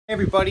Hey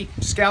everybody,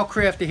 Scout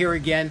Crafter here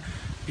again.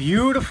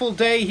 Beautiful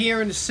day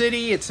here in the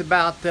city. It's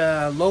about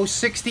low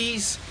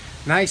 60s,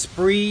 nice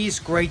breeze,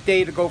 great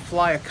day to go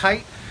fly a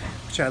kite,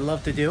 which I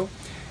love to do.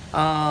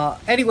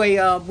 Anyway,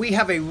 we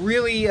have a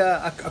really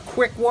a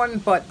quick one,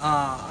 but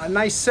a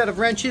nice set of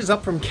wrenches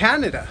up from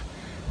Canada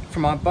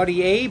from our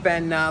buddy Abe,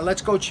 and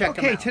let's go check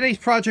them out. Okay, today's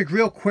project,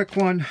 real quick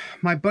one.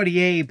 My buddy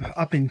Abe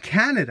up in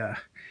Canada,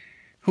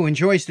 who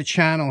enjoys the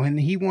channel, and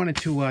he wanted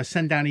to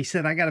send down, he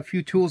said, I got a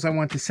few tools I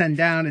want to send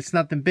down. It's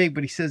nothing big,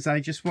 but he says, I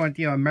just want,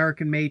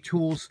 American-made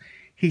tools.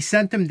 He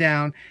sent them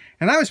down,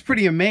 and I was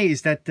pretty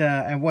amazed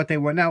at what they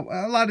were. Now,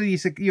 a lot of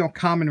these,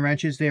 common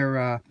wrenches,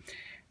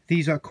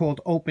 these are called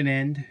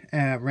open-end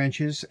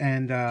wrenches,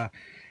 and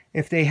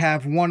if they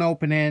have one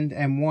open end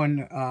and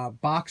one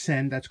box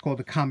end, that's called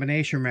a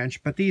combination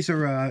wrench. But these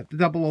are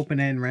double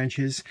open-end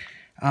wrenches.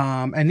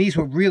 And these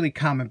were really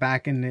common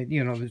back in the,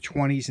 the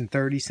 20s and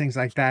 30s, things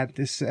like that.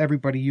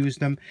 Everybody used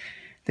them.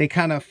 They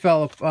kind of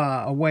fell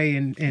away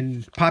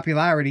in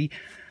popularity.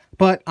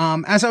 But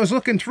as I was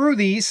looking through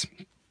these,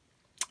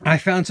 I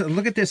found,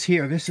 look at this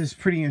here. This is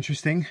pretty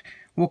interesting.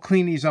 We'll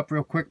clean these up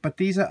real quick. But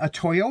these are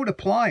Toyota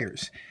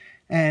pliers.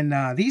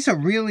 And these are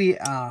really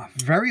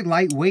very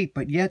lightweight,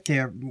 but yet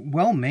they're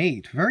well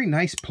made. Very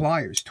nice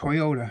pliers,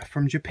 Toyota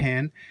from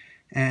Japan.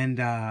 And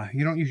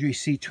you don't usually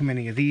see too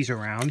many of these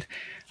around.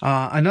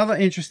 Another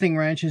interesting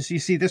wrench is, you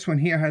see this one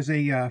here has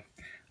a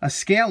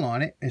scale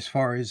on it as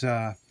far as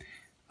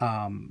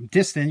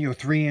distance,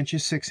 3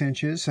 inches, 6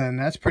 inches, and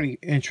that's pretty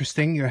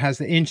interesting. It has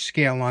the inch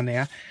scale on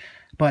there.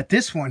 But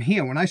this one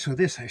here, when I saw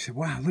this, I said,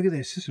 wow, look at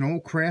this. This is an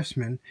old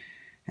Craftsman.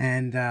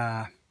 And,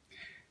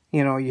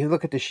 you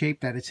look at the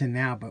shape that it's in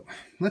now. But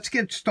let's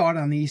get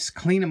started on these,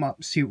 clean them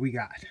up, see what we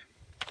got.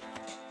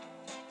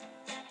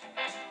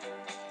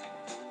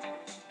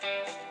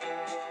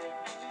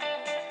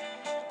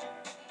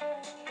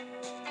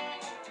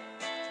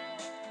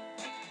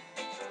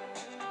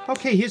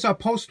 Okay, here's our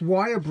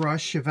post-wire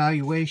brush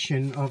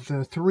evaluation of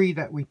the 3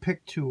 that we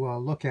picked to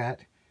look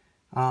at.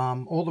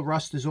 All the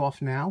rust is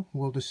off now.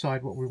 We'll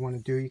decide what we want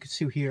to do. You can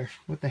see here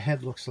what the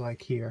head looks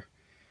like here.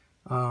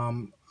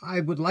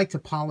 I would like to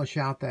polish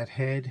out that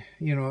head.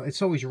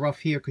 It's always rough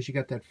here because you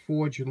got that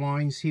forged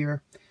lines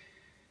here.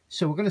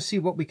 So we're going to see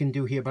what we can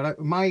do here. But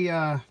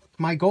my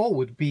goal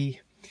would be,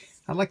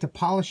 I'd like to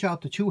polish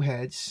out the 2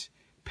 heads,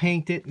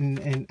 paint it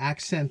and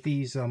accent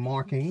these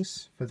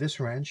markings for this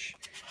wrench.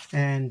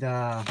 And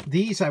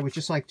these I would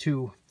just like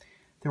to,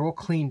 they're all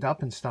cleaned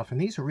up and stuff, and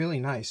these are really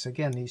nice.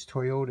 Again, these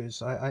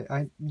Toyotas,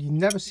 you've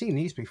never seen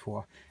these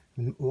before.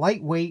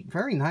 Lightweight,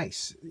 very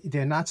nice.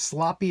 They're not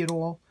sloppy at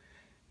all.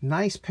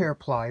 Nice pair of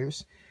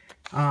pliers.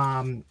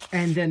 And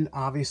then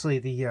obviously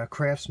the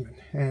Craftsman.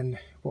 And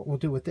what we'll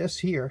do with this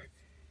here,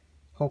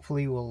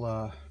 hopefully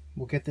we'll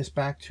get this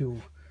back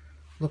to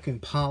looking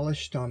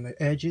polished on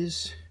the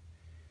edges.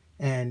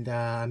 And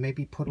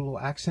maybe put a little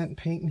accent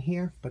paint in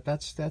here, but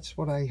that's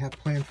what I have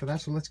planned for that,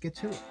 so let's get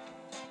to it.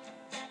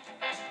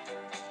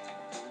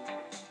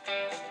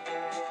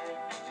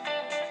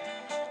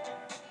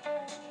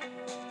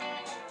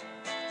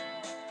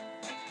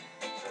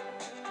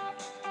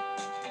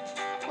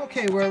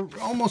 Okay, we're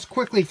almost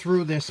quickly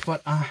through this,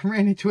 but I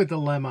ran into a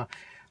dilemma.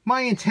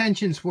 My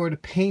intentions were to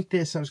paint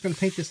this, I was going to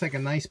paint this like a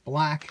nice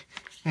black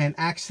and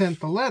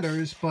accent the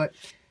letters, but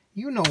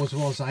you know as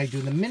well as I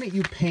do, the minute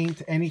you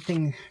paint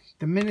anything,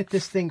 the minute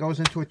this thing goes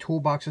into a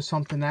toolbox or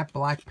something, that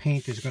black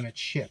paint is going to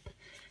chip.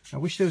 I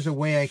wish there was a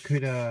way I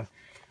could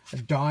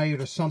dye it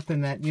or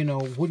something that,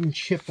 wouldn't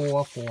chip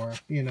off, or,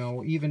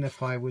 even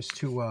if I was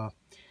to,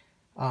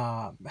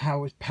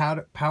 how it's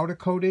powder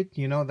coated,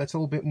 that's a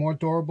little bit more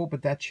durable,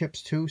 but that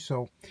chips too.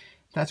 So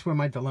that's where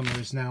my dilemma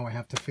is now. I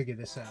have to figure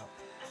this out.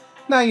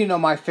 Now you know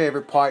my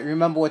favorite part.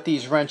 Remember what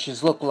these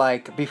wrenches look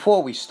like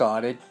before we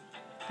started.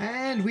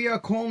 And we are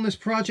calling this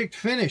project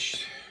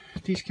finished.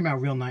 These came out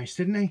real nice,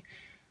 didn't they?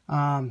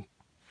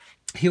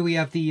 Here we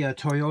have the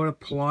Toyota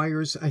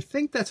pliers. I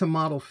think that's a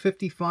model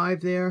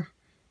 55 there.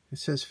 It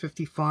says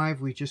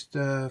 55. We just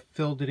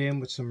filled it in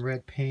with some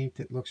red paint.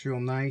 It looks real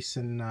nice.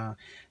 And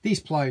these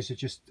pliers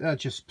are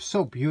just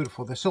so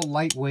beautiful. They're so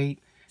lightweight.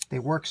 They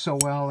work so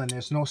well, and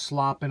there's no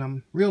slop in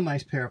them. Real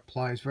nice pair of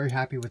pliers. Very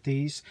happy with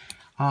these.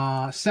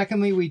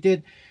 Secondly, we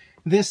did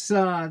this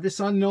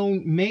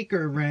unknown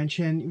maker wrench,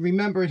 and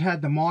remember it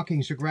had the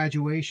markings of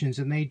graduations,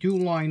 and they do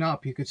line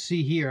up. You could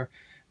see here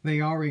they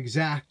are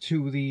exact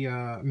to the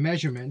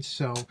measurements,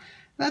 so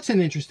that's an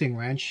interesting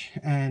wrench.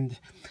 And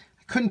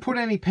I couldn't put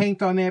any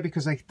paint on there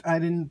because I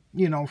didn't,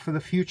 for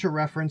the future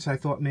reference, I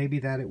thought maybe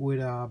that it would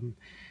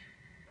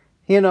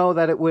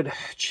that it would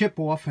chip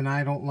off, and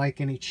I don't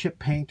like any chip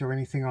paint or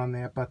anything on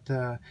there. But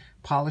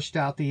polished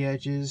out the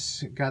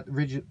edges, got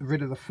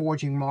rid of the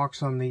forging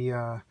marks on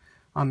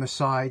the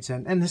sides,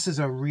 and this is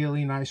a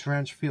really nice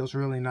wrench. Feels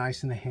really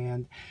nice in the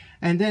hand.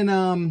 And then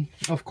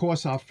of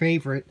course our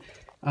favorite,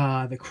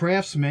 the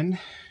Craftsman.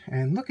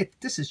 And look at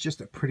this, is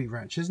just a pretty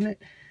wrench, isn't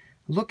it?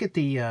 Look at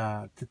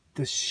the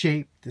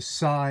shape, the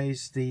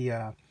size,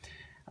 the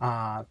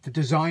the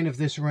design of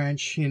this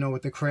wrench, you know,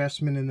 with the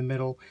Craftsman in the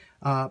middle.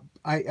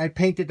 I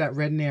painted that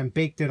red and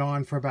baked it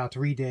on for about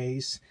 3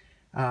 days.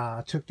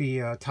 Took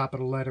the top of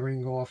the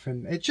lettering off,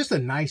 and it's just a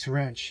nice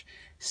wrench.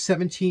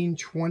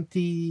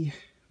 1720,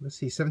 let's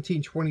see,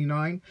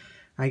 1729,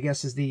 I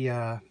guess is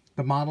the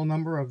model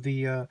number of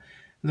the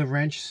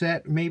wrench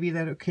set, maybe,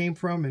 that it came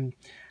from. And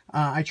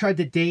I tried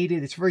to date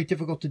it. It's very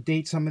difficult to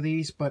date some of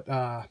these, but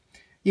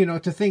you know,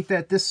 to think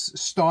that this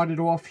started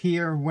off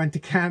here, went to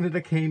Canada,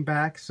 came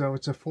back, so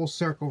it's a full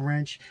circle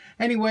wrench.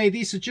 Anyway,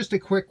 these are just a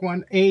quick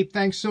one. Abe,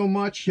 thanks so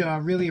much.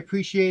 Really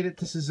appreciate it.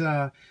 This is,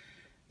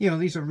 you know,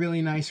 these are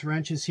really nice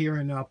wrenches here,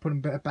 and I'll put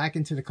them back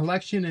into the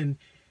collection. And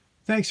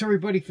thanks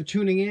everybody for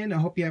tuning in. I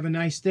hope you have a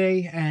nice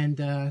day,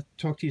 and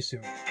talk to you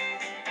soon.